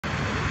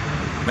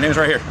My name's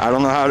right here. I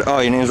don't know how. Oh,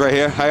 your name's right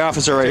here. Hi,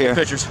 officer, right here.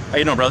 Pictures. How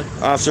you doing, brother?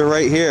 Officer,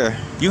 right here.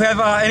 You have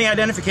any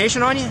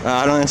identification on you?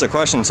 I don't answer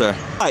questions, sir.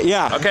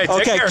 Yeah. Okay.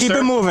 Take care, keep sir.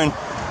 it moving.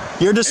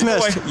 You're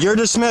dismissed. You're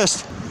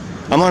dismissed.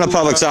 I'm on a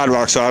public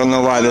sidewalk, so I don't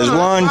know why. There's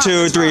 1,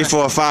 2, 3,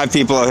 4, 5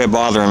 people out here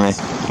bothering me.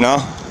 No?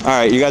 All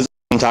right, you guys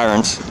are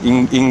tyrants.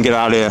 You can get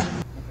out of here.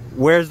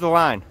 Where's the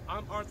line?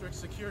 I'm Arthur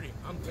Security.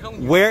 I'm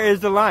telling you. Where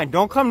is the line?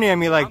 Don't come near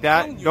me like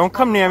that. Don't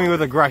come near me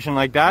with aggression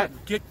like that.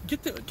 Get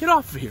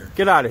off of here.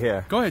 Get out of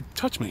here. Go ahead,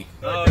 touch me.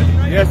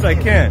 Yes, I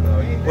can.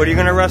 What are you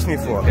gonna arrest me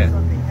for?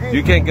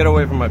 You can't get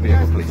away from my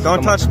vehicle, please.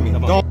 Don't touch me.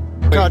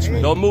 Don't touch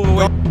me. Don't move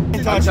away.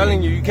 I'm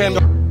telling you, you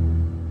can't.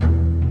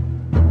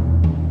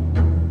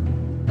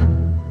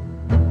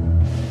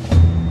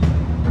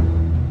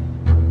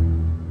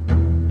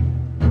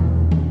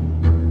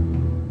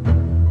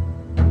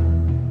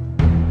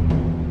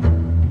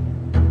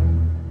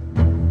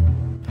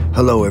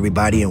 Hello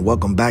everybody and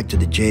welcome back to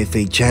the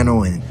JFA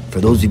channel, and for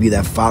those of you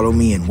that follow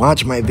me and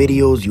watch my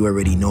videos, you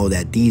already know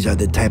that these are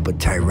the type of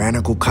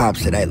tyrannical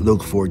cops that I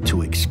look for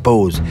to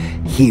expose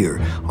here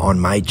on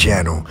my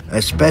channel,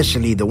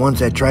 especially the ones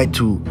that try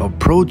to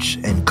approach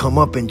and come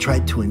up and try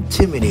to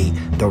intimidate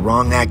the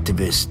wrong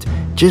activist,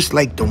 just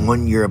like the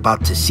one you're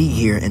about to see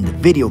here in the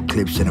video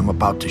clips that I'm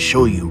about to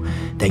show you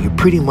that you're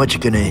pretty much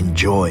gonna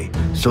enjoy.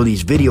 So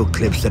these video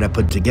clips that I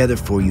put together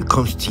for you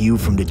comes to you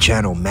from the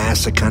channel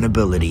Mass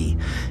Accountability.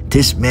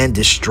 This man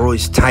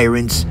destroys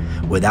tyrants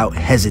without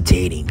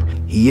hesitating.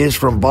 He is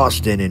from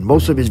Boston and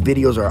most of his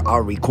videos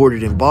are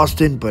recorded in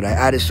Boston, but I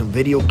added some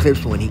video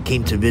clips when he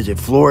came to visit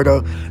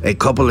Florida a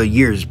couple of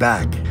years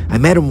back. I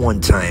met him one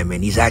time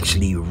and he's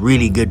actually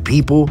really good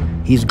people.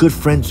 He's good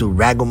friends with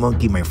Raggle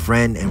Monkey, my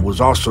friend, and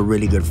was also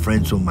really good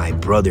friends with my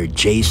brother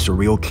Jay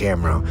Surreal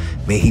Camera.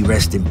 May he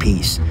rest in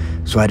peace.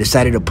 So I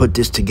decided to put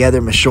this together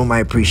and show my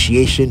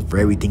appreciation for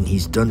everything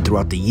he's done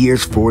throughout the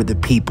years for the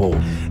people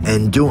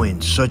and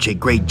doing such a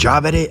great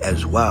job at it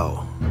as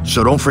well.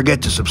 So don't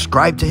forget to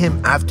subscribe to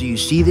him after you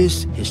see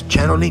this. His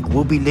channel link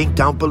will be linked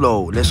down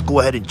below. Let's go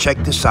ahead and check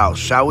this out,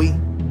 shall we?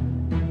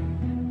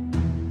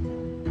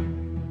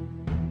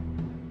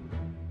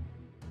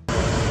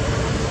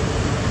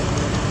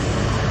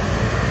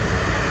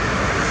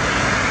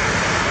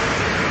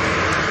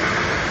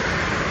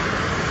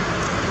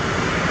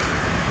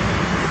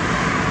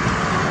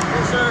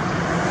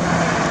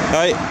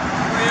 Hi.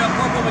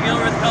 Corporal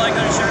McGilver at the Pelican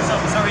County Sheriff's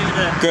Office. How are you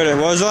today? Good.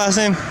 What was the last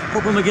name?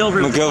 Corporal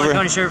McGilver at the Pelican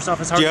County Sheriff's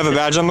Office. How Do you have a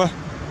badge number?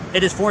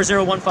 It is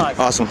 4015.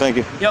 Awesome. Thank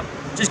you. Yep.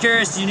 Just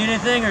curious, do you need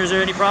anything or is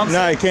there any problems?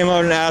 No, he came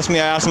out and asked me.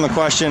 I asked him a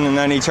question, and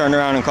then he turned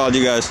around and called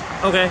you guys.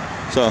 Okay.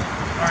 So.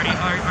 Are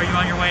you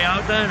on your way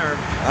out then, or?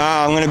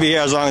 I'm going to be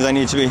here as long as I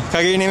need to be. Can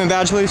I get your name and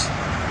badge, please?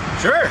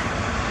 Sure.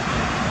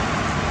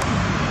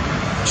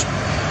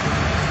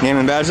 Name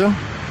and badge, though?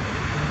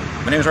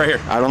 My name's right here.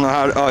 I don't know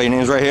how. Oh, your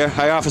name's right here.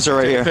 Hi, officer,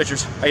 right here.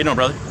 Pictures. How you doing,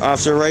 brother?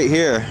 Officer, right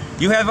here.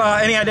 You have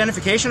any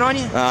identification on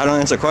you? I don't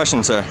answer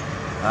questions, sir.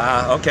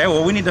 Okay.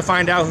 Well, we need to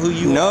find out who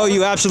you are. No,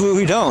 you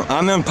absolutely don't.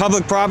 I'm in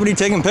public property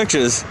taking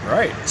pictures.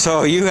 Right.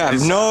 So you have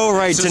no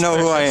right to know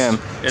who I am.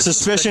 It's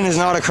Suspicion is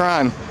not a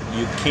crime.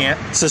 You can't.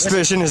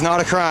 Suspicion is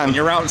not a crime. When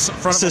you're out in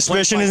front of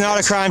Suspicion is not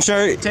a crime,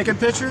 sir. Taking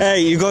pictures?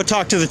 Hey, you go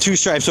talk to the two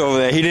stripes over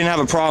there. He didn't have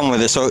a problem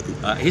with it, so.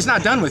 He's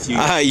not done with you.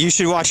 You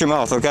should watch your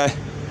mouth, okay?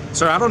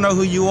 Sir, I don't know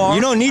who you are.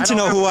 You don't need to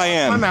know who I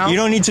am. You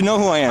don't need to know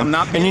who I am. I'm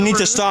not being and you need rude.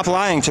 to stop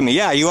lying to me.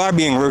 Yeah, you are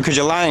being rude because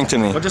you're lying to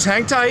me. Well, just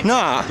hang tight.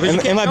 Nah.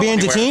 Am I being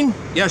detained?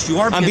 Yes, you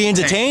are. I'm being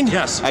detained?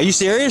 Yes. Are you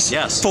serious?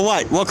 Yes. For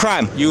what? What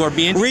crime? You are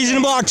being detained.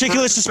 Reasonable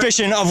articulate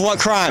suspicion of what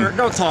crime? Sir,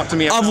 don't talk to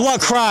me. Of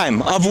what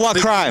crime? Of what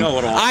crime? Know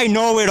it all. I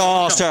know it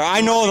all, sir.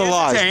 I know the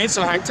laws. Detained,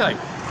 so hang tight.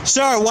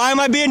 Sir, why am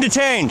I being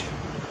detained?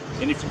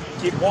 And if you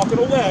keep walking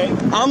away,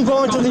 I'm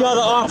going to the other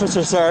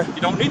officer, sir.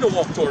 you don't need to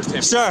walk towards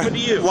him. Sir, to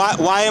you.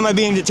 why am I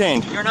being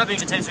detained? You're not being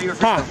detained, so you're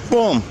free. Ha,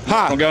 boom,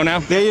 ha. We'll go now.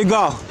 There you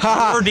go. Ha,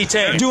 ha. You're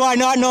detained. Do I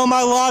not know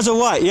my laws or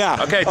what?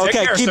 Yeah. Okay, take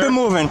care, keep sir. it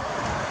moving.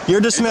 You're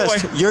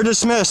dismissed. Enjoy. You're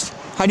dismissed.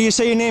 How do you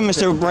say your name,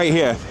 Mr. Right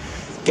here?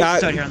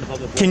 Out here on the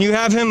public Can you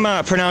have him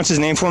pronounce his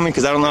name for me?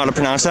 Because I don't know how to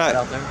pronounce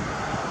that.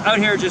 Out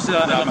here, just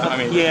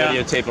yeah.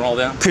 Videotape and all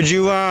that. Could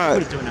you,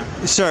 What is doing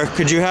now? sir,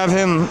 could you have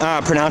him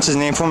pronounce his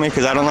name for me?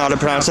 Because I don't know how to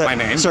pronounce that. My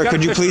name. Sir,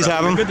 could you please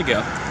have him? Good to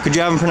go. Could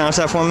you have him pronounce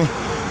that for me?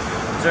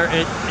 Sir,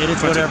 it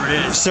is whatever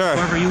it is. Sir,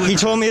 However you would, he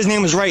told me his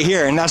name was right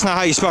here, and that's not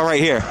how you spell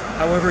right here.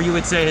 however you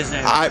would say his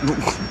name.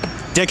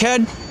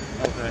 Dickhead?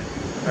 Okay.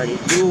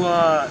 Alrighty. You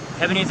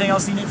have anything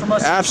else you need from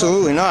us?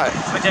 Absolutely not.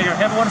 Spectacular.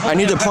 Have a wonderful I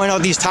need day. to point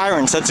out these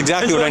tyrants. That's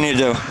exactly what I need to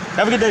do.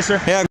 Have a good day,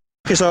 sir. Yeah,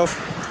 yourself.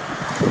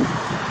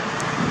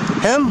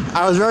 Him?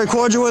 I was very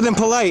cordial with him,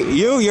 polite.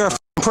 You're a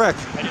prick.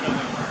 I didn't know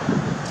that.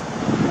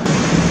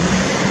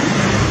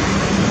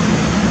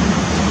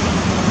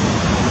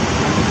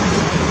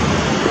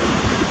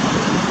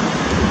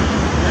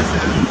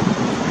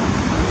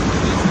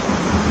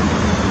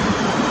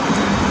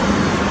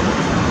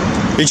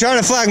 You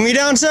trying to flag me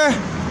down, sir?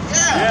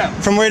 Yeah.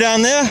 From way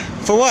down there?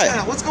 For what?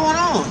 Yeah. What's going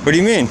on? What do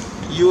you mean?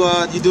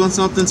 You doing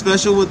something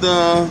special with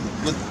the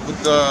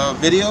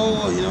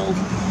video? You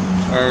know.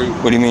 Or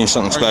What do you mean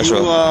something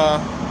special?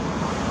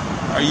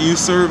 Are you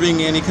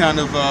serving any kind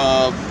of?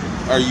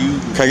 Are you?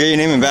 Can I get your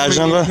name and badge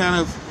number? Any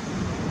kind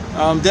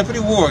of Deputy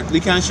Ward, Lee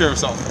County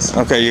Sheriff's Office.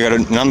 Okay, you got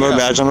a number, Yeah.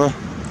 badge number?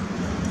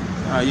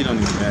 You don't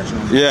need a badge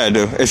number. Yeah, I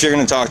do. If you're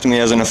gonna talk to me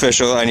as an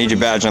official, I need your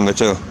badge number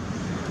too.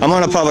 I'm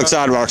on a public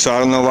sidewalk, so I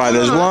don't know why.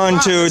 There's 1,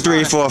 2,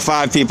 3, 4,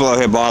 5 people out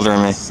here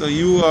bothering me. So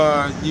you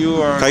are.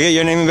 Can I get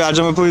your name and badge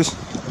number, please?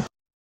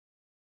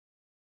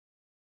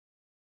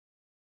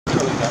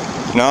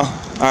 No?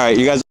 Alright,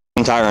 you guys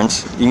are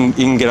tyrants. You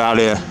can get out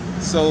of here.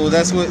 So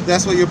that's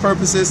what your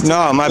purpose is?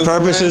 No, my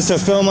purpose is to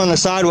film on the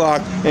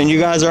sidewalk, and you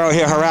guys are out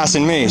here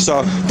harassing me.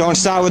 So don't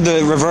start with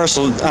the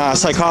reversal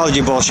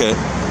psychology bullshit.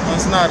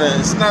 It's not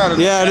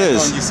a. Yeah, it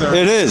is. On you, sir.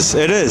 It is.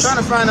 It is. I'm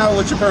trying to find out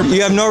what your purpose.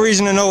 You have no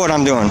reason to know what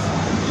I'm doing.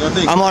 You don't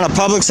think? I'm on a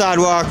public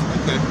sidewalk,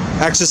 Okay.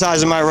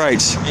 exercising my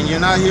rights. And you're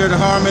not here to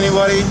harm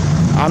anybody?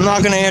 I'm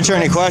not going to answer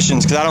any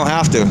questions because I don't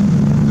have to.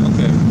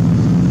 Okay.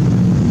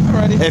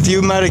 Alrighty. If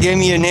you might have gave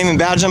me your name and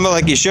badge number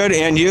like you should,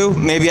 and you,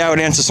 maybe I would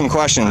answer some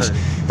questions.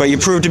 But you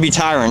proved to be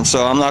tyrant,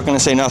 so I'm not going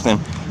to say nothing.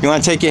 You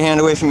want to take your hand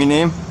away from your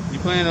name? You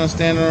planning on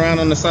standing around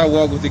on the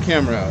sidewalk with the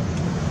camera out?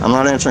 I'm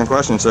not answering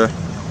questions, sir.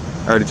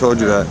 I already told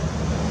you that.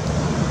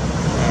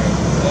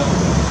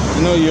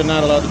 You know you're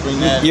not allowed to bring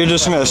that. You're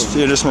dismissed.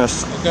 You're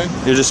dismissed. Okay.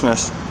 You're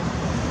dismissed.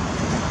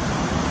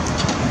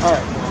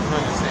 Alright. Well,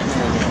 I'm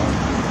stand here.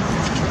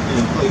 You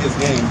didn't play his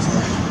game, so.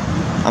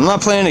 I'm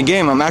not playing a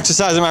game. I'm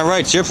exercising my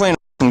rights. You're playing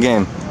a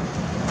game.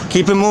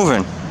 Keep it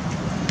moving.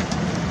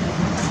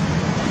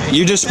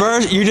 You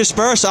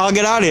disperse, I'll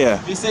get out of here.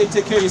 Be safe,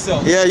 take care of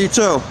yourself. Yeah, you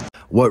too.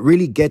 What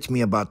really gets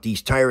me about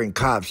these tyrant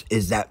cops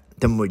is that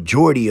the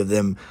majority of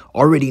them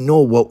already know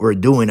what we're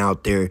doing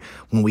out there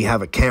when we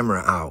have a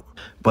camera out.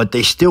 But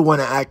they still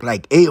want to act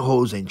like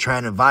a-holes and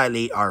trying to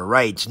violate our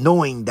rights,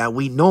 knowing that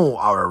we know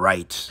our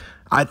rights.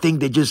 I think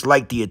they just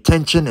like the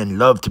attention and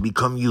love to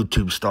become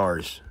YouTube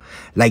stars.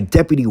 Like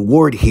Deputy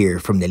Ward here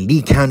from the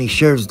Lee County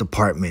Sheriff's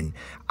Department.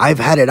 I've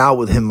had it out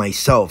with him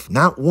myself,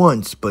 not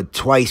once, but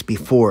twice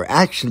before,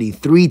 actually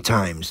 3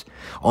 times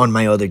on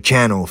my other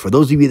channel. For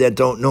those of you that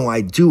don't know, I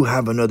do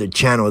have another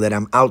channel that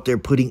I'm out there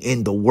putting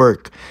in the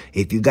work.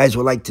 If you guys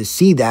would like to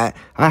see that,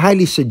 I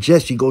highly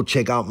suggest you go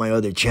check out my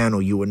other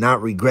channel. You will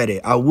not regret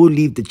it. I will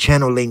leave the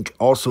channel link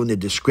also in the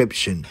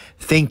description.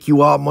 Thank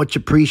you all, much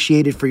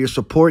appreciated for your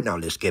support. Now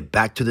let's get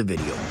back to the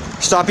video.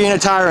 Stop being a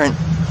tyrant.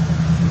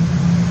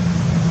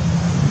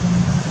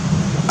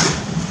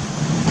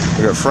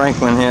 We got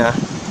Franklin here.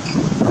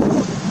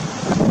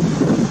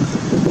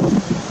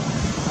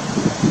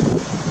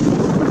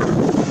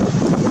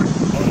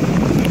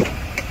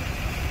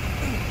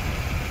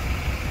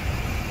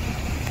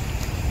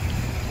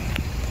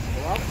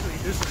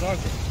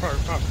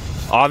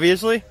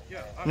 Obviously?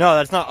 Yeah. No,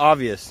 that's not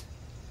obvious.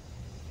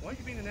 Why are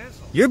you being an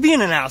asshole? You're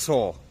being an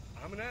asshole.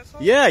 I'm an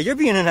asshole? Yeah, you're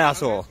being an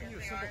asshole. I'm asking you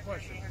a simple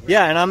question.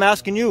 Yeah, and I'm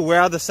asking you,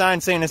 where are the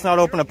signs saying it's not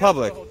open to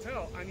public? The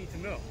hotel, I need to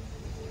know.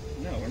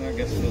 No, we're not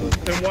getting to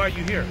Then why are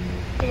you here?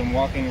 because I'm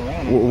walking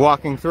around. We're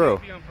walking through.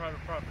 Be on private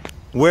property.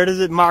 Where does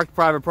it mark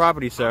private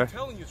property, sir? I'm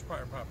telling you it's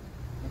private property.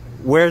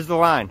 Where's the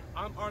line?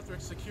 I'm Arthur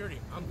Security.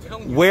 I'm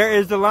telling you. Where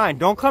is the line?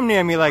 Don't come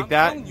near me like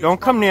that. Don't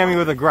come near me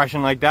with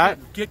aggression like that.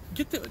 Get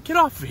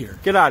off of here.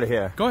 Get out of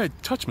here. Go ahead,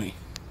 touch me.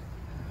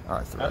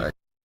 Arthur.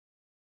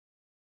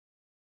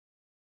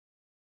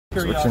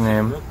 So what's your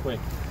name? Real quick.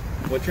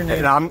 What's your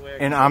name?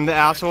 And I'm the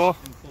asshole?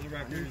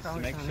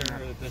 Make sure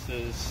that this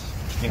is,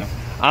 you know.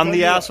 I'm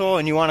the asshole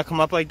and you want to come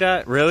up like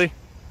that? Really?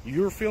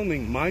 You're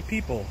filming my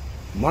people,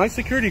 my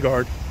security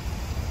guard,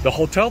 the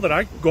hotel that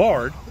I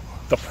guard,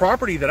 the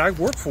property that I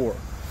work for.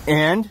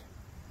 And?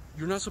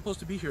 You're not supposed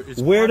to be here.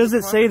 It's where does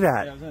it say property.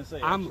 that? I was gonna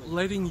say, I'm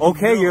letting you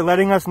Okay, know. you're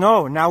letting us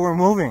know. Now we're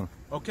moving.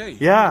 Okay.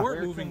 Yeah. You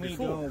weren't moving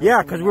before.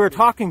 Yeah, because we were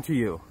talking to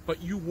you.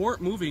 But you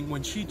weren't moving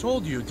when she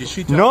told you. Did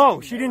she tell No,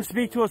 you? she didn't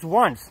speak to us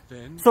once.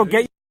 Then So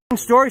get your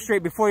story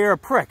straight before you're a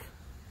prick.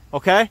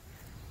 Okay?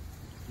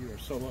 You are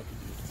so lucky,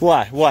 dude.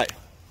 Why? What?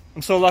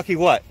 I'm so lucky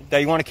what? That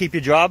you want to keep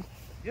your job?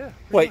 Yeah.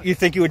 What, you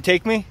think you would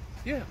take me?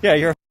 Yeah. Yeah,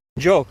 you're a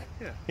joke.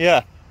 Yeah.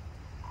 Yeah.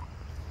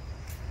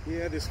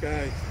 Yeah, this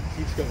guy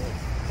keeps going.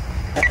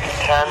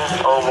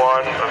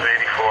 10:01 of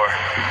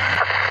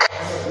 84.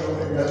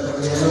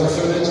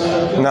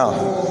 No.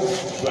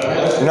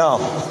 No.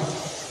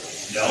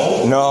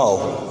 No?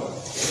 No.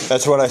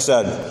 That's what I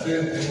said.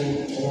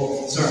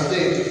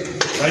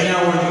 Right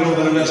now we're in the middle of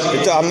an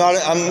investigation.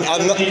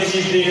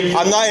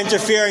 I'm not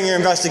interfering in your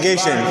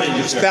investigation.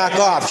 Just back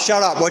off.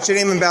 Shut up. What's your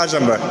name and badge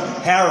number?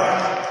 Harold.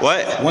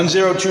 What?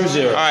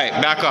 1020. All right,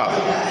 back up.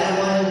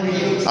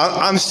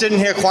 I'm sitting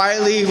here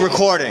quietly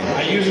recording.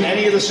 Are you using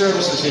any of the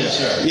services here,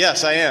 sir?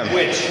 Yes, I am.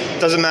 Which?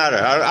 Doesn't matter.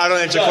 I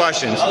don't answer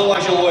questions.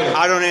 Otherwise you're loitering.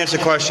 I don't answer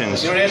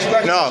questions. You don't answer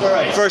questions? No. All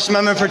right. First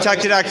Amendment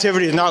protected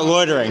activity is not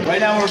loitering.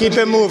 Right now we're Keep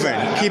it moving.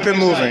 Keep it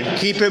moving.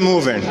 Keep it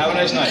moving. Have a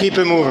nice night. Keep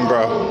it moving,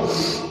 bro.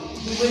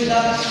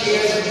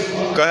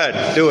 Go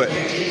ahead. Do it.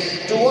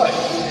 Do what?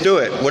 Do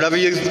it. Whatever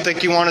you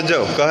think you want to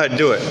do. Go ahead.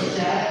 Do it.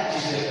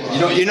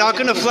 You're not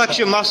gonna flex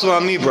your muscle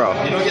on me, bro.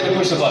 You don't get to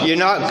push the button.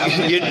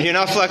 You're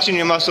not flexing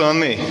your muscle on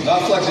me.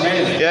 Not flexing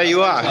anything. Yeah,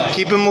 you are.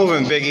 Keep it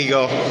moving, big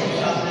ego.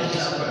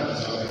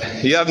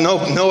 You have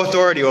no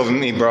authority over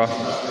me, bro.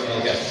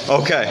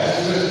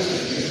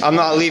 Okay. I'm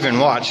not leaving.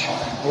 Watch.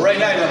 Well, right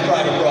now you're on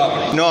private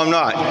property. No, I'm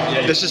not.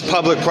 This is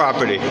public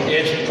property.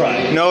 It's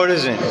private. No, it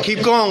isn't.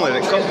 Keep going with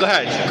it. Go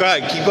ahead. Go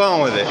ahead. Keep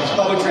going with it.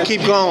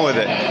 Keep going with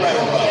it.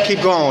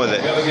 Keep going with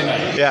it. Have a good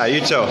night. Yeah, you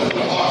too.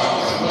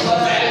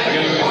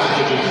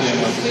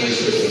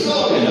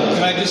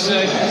 Can I just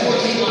say,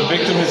 the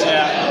victim is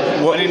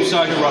at, my name's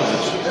Sergeant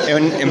Rutledge.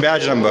 In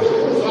badge number.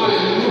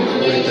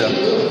 Right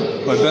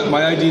there.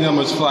 My ID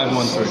number is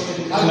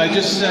 513. Can I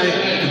just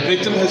say, the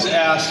victim has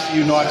asked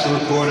you not to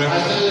record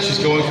her. She's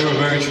going through a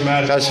very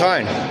traumatic... That's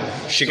fine.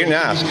 She can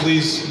ask.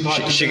 Please,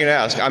 She can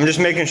ask. I'm just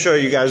making sure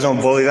you guys don't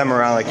bully them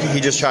around like he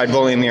just tried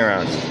bullying me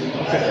around.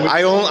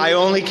 I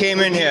only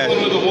came in here.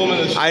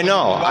 I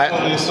know.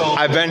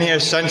 I've been here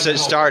since it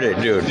started,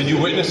 dude. Did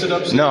you witness it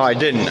upstairs? No, I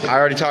didn't. I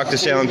already talked to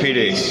Salem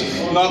PD.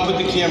 Not put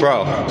the camera.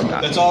 Bro,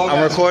 That's all.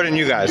 I'm recording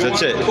you guys.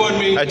 That's it.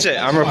 That's it.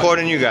 I'm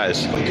recording you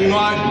guys. Do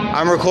not.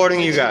 I'm recording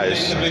you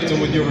guys. The victim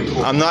with your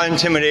recording. I'm not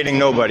intimidating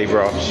nobody,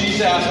 bro. She's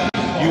asking.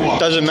 You are.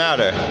 Doesn't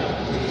matter.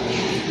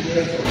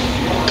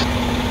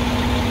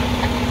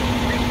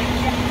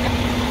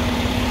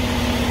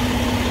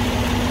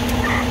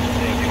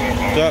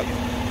 What's up?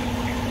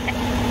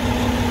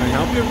 Can I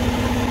help you?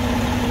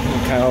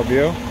 Can I help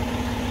you?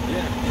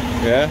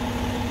 Yeah.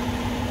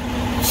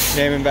 Yeah?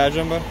 Name and badge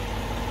number?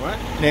 What?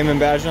 Name and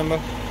badge number?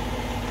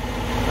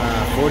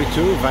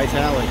 42,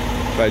 Vitality.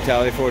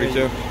 Vitality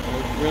 42.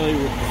 I really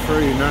would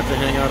prefer you not to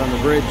hang out on the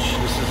bridge.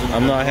 This isn't.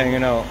 I'm not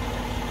hanging out.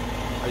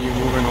 Are you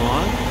moving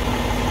along?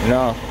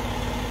 No.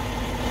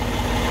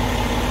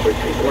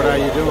 What are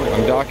you doing?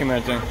 I'm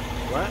documenting.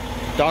 What?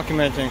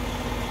 Documenting.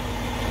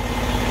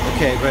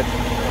 Okay, but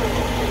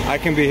I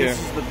can be here. this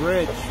is the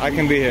bridge. I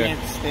can be here. You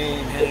can't stay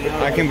and hang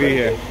out. I can be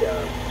here.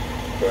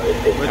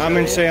 I'm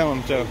in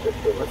Salem too.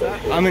 What's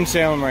that? I'm in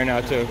Salem right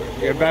now too.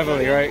 You're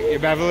Beverly, right? You're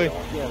Beverly?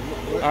 Yeah.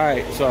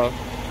 Alright, so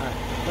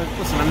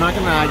Listen, I'm not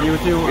going to argue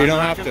with you. You don't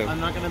have to.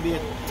 I'm not going to be a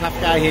tough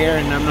guy here,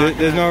 and I'm not.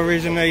 there's no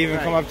reason to even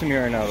come up to me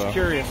right now I'm though. just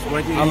curious.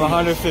 What do you I'm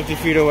 150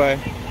 feet away.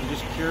 I'm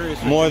just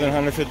curious. More than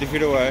 150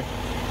 feet away.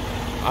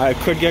 I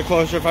could get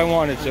closer if I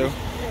wanted to.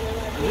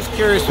 I'm just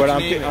curious. But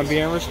what your name I'm is.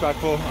 being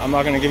respectful. I'm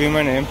not going to give you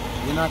my name.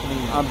 You're not going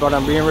to. But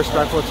I'm being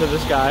respectful to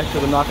this guy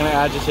because I'm not going to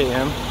agitate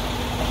him.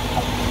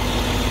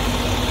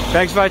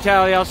 Thanks,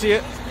 Vitality. I'll see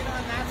you.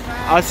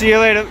 I'll see you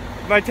later,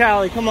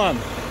 Vitality. Come on.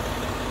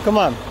 Come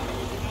on.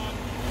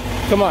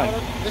 Come on.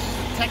 This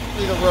is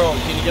technically the road.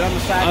 Can you get on the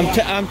sidewalk?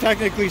 I'm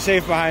technically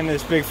safe behind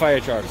this big fire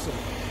truck.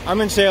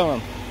 I'm in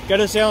Salem. Get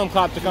a Salem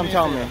cop to come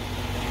tell me.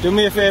 Do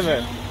me a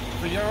favor.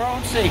 For your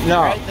own safety, No,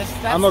 right? That's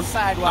I'm the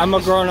sidewalk. I'm a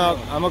This is grown the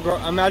up.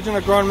 road. Imagine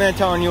a grown man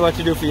telling you what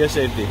to do for your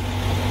safety.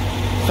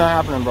 It's not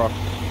happening, bro.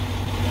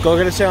 Go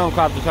get a Salem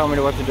cop to tell me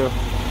what to do.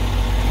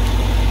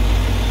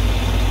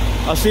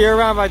 I'll see you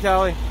around,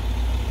 Vitali.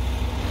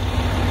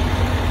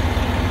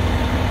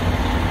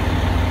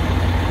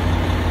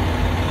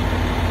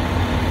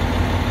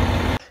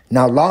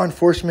 Now, law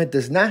enforcement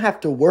does not have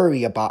to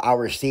worry about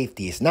our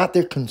safety. It's not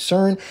their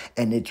concern,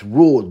 and it's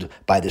ruled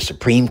by the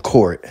Supreme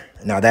Court.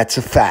 Now, that's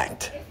a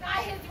fact. It's not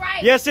his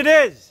right. Yes, it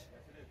is.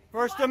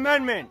 First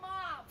Amendment.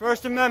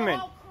 First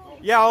Amendment.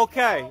 Yeah,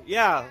 okay.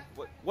 Yeah.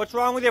 What's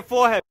wrong with your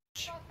forehead?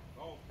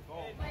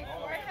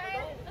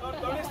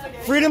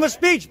 Freedom of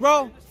speech,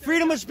 bro.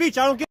 Freedom of speech.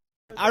 I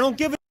don't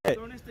give a shit.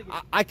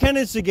 I can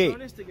instigate.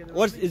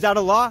 What is that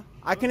a law?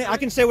 I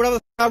can say whatever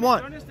the I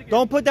want.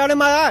 Don't put that in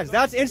my eyes.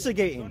 That's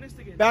instigating.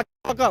 Back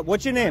the fuck up.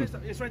 What's your name?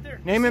 It's right there.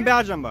 Name and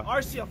badge number.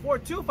 RCL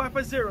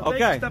 42550. Okay.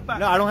 Take a step back.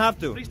 No, I don't have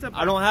to. Take a step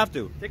back. I don't have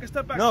to. Take a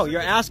step back. No,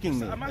 you're asking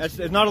me. It's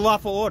not a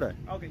lawful order.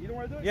 Okay, you don't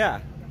want to do it? Yeah.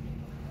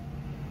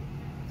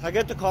 Can I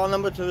get the call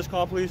number to this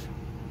call, please?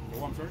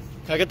 Oh, I'm sorry?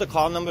 Can I get the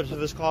call number to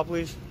this call,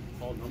 please?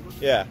 Call number?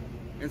 Yeah.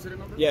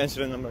 Incident number? Yeah,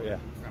 incident number, yeah.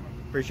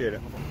 Appreciate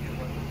it.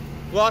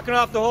 Blocking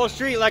off the whole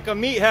street like a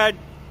meathead.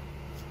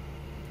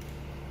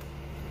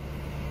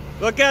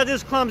 Look at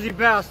this clumsy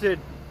bastard.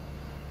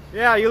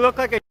 Yeah, you look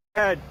like a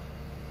head.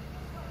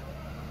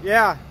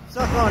 Yeah,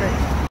 suck on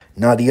it.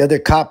 Now, the other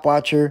cop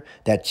watcher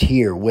that's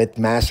here with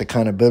Mass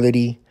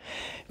Accountability,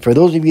 for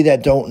those of you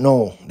that don't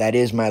know, that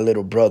is my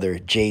little brother,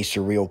 Jay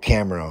Surreal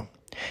Camera.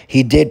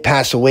 He did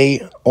pass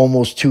away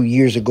almost 2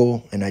 years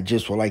ago, and I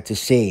just would like to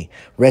say,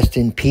 rest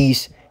in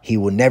peace. He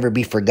will never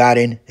be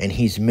forgotten, and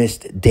he's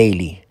missed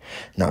daily.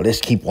 Now, let's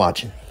keep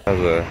watching.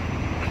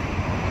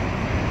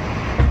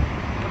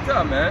 What's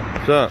up, man?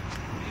 What's up?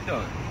 What you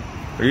doing?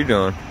 What are you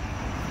doing?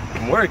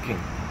 I'm working.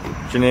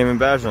 What's your name and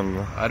badge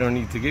number? I don't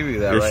need to give you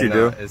that yes, right you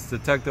now. do. It's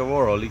Detective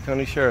Oral, Lee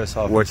County Sheriff's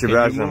Office. What's your Can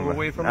badge you move number?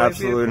 away from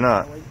Absolutely my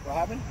not. What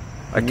happened?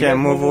 I can't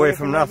move away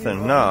from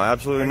nothing. No,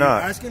 absolutely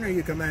not. Are you asking or are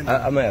you commanding?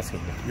 I'm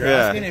asking you. You're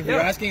Yeah. asking? If you're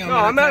asking, I'm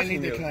going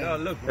asking to you. decline. No,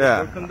 look,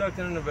 Yeah. we're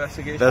conducting an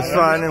investigation. That's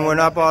fine, and we're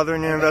not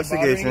bothering your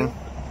investigation.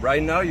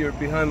 Right now, you're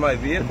behind my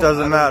vehicle. It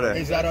doesn't matter.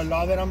 Is that a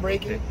law that I'm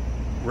breaking?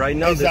 Right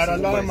now, Is that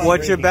alarm?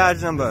 What's your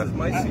badge number?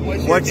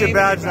 What's your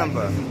badge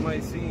number? my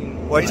scene.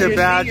 What's your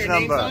badge name's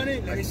number? on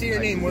it? Let me see your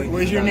name.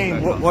 Where's your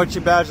name? What's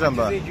your badge I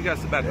number? need you guys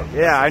to back up.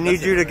 Yeah, I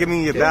need you to give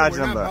me your badge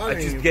number. I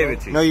just gave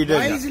it to you. No, you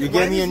didn't. You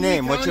gave me your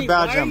name. What's your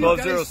badge number?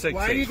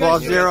 12068.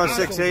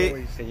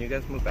 12068. Can you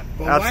guys move back?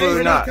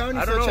 Absolutely not. I don't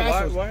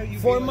know. Why are you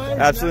being like that?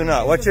 Absolutely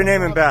not. What's your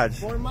name and badge?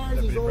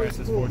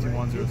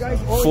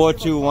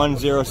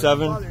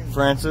 42107.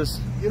 Francis.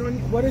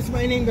 What is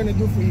my name gonna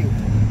do for you?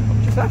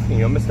 I'm just asking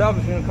you. I'm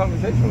establishing a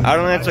conversation with you. I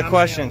don't answer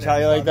questions. How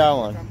you like that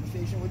one?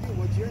 Conversation with you.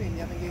 What's your name? You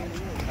haven't given me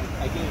yours.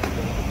 I gave you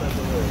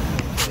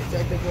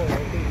Detective Oro.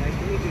 Okay, nice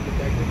to meet you,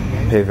 Detective.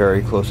 Pay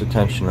very close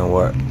attention to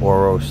what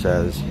Oro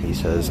says. He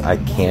says, I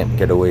can't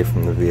get away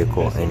from the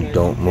vehicle and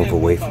don't move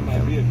away from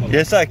him.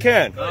 Yes, I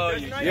can.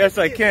 Yes,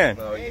 I can.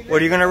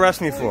 What are you going to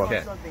arrest me for?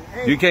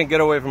 You can't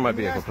get away from my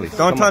vehicle, please.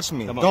 Don't touch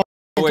me. Don't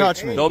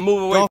touch me. Don't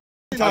move away. Don't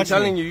I'm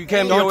telling you, you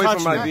can't be away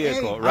from my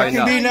vehicle right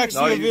now. I can be next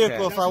to your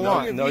vehicle if I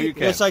want. No, you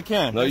can't. Yes, I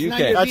can. No, you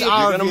can't. That's You're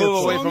our going to vehicle.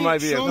 move away from my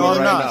vehicle No, I'm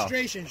right not.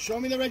 now. Show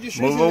me the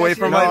registration. Move away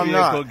from No, my I'm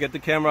vehicle. not. Get the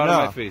camera out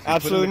of my face.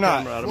 Absolutely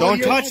not.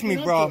 Don't touch me,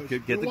 bro.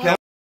 Get the camera out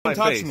of my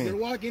face.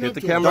 Get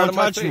the camera out of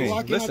my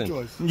face.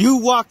 Listen. You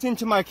walked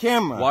into my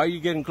camera. Why are you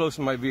getting close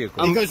to my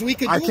vehicle? Because we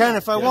could do I can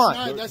if I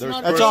want.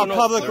 That's all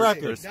public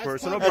record. There's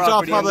personal That's all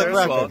property in public there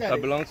as well. record.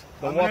 That belongs.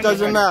 It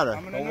doesn't matter.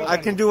 I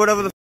can do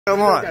whatever the f I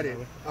want.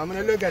 I'm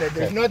gonna look at it.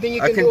 There's nothing you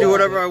can do. I can do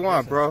whatever I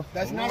want, bro.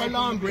 That's not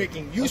alarm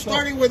breaking. You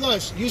started with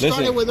us. You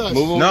started with us.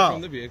 Move away No.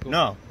 from the vehicle.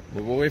 No.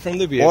 Move away from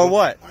the vehicle. Or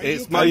what?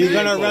 It's Are you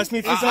going to vehicle. arrest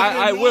me for something?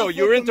 I will.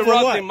 You're For what?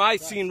 interrupting my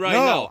scene right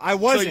No, now. I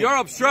wasn't. So you're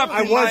obstructing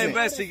I my wasn't.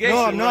 investigation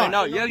No, I'm not. right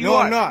now. Yeah, you No,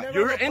 are. I'm not.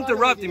 You're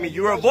interrupting me.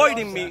 You're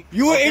avoiding me.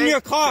 You were in Okay?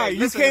 your car. Okay, You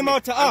listen came to me.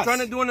 out to I'm us. trying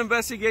to do an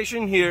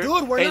investigation here.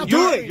 Dude, we're and not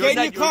you're, doing it. you're Get in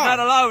not, your car. You're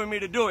not allowing me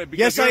to do it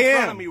because Yes, I you're in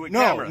front am. of me with No,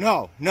 cameras.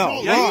 no.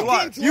 Yeah, you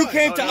are. You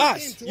came to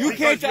us. You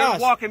came to You're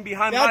us. walking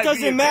behind That my doesn't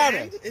vehicle.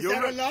 matter. Is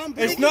that alarm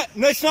It's breaking? not.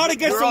 No, it's not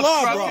against the You're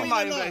law, obstructing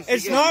my bro. investigation.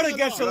 It's not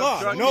against the You're law.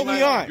 obstructing No, we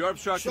my- aren't. You're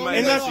obstructing my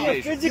Unless we're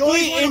investigation.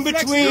 physically in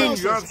between.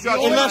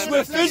 Unless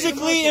we're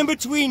physically in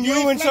between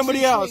you and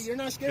somebody else. You're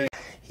not scared.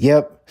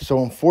 Yep,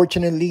 so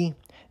unfortunately,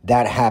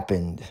 that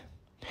happened.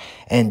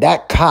 And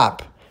that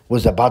cop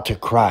was about to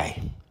cry.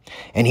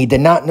 And he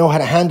did not know how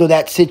to handle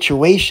that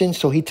situation,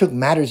 so he took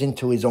matters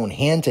into his own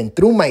hands and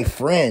threw my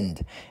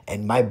friend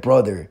and my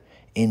brother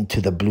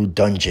into the blue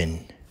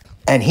dungeon.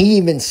 And he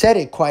even said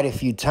it quite a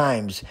few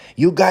times.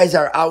 You guys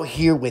are out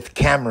here with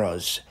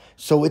cameras,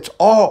 so it's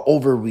all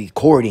over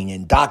recording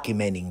and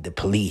documenting the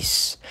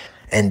police.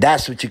 And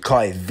that's what you call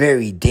a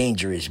very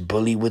dangerous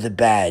bully with a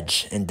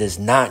badge and does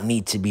not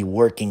need to be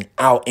working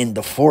out in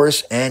the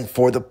force and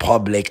for the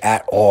public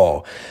at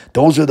all.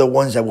 Those are the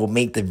ones that will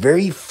make the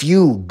very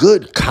few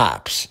good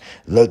cops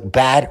look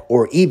bad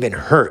or even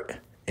hurt,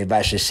 if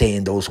I should say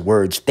in those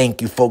words.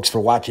 Thank you, folks, for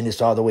watching this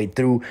all the way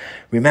through.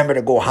 Remember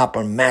to go hop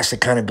on Mass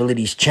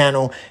Accountability's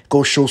channel.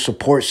 Go show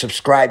support,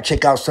 subscribe,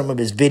 check out some of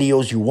his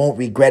videos. You won't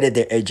regret it.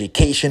 They're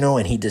educational,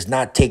 and he does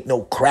not take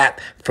no crap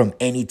from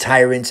any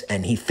tyrants,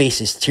 and he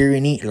faces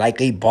tyranny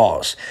like a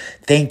boss.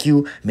 Thank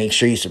you. Make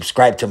sure you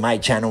subscribe to my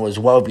channel as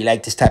well. If you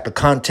like this type of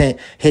content,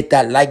 hit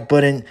that like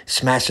button,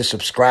 smash the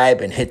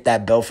subscribe, and hit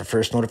that bell for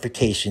first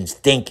notifications.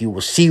 Thank you.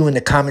 We'll see you in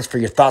the comments for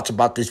your thoughts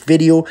about this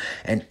video,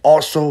 and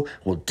also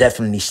we'll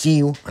definitely see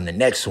you on the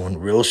next one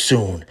real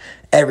soon.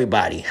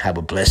 Everybody have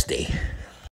a blessed day.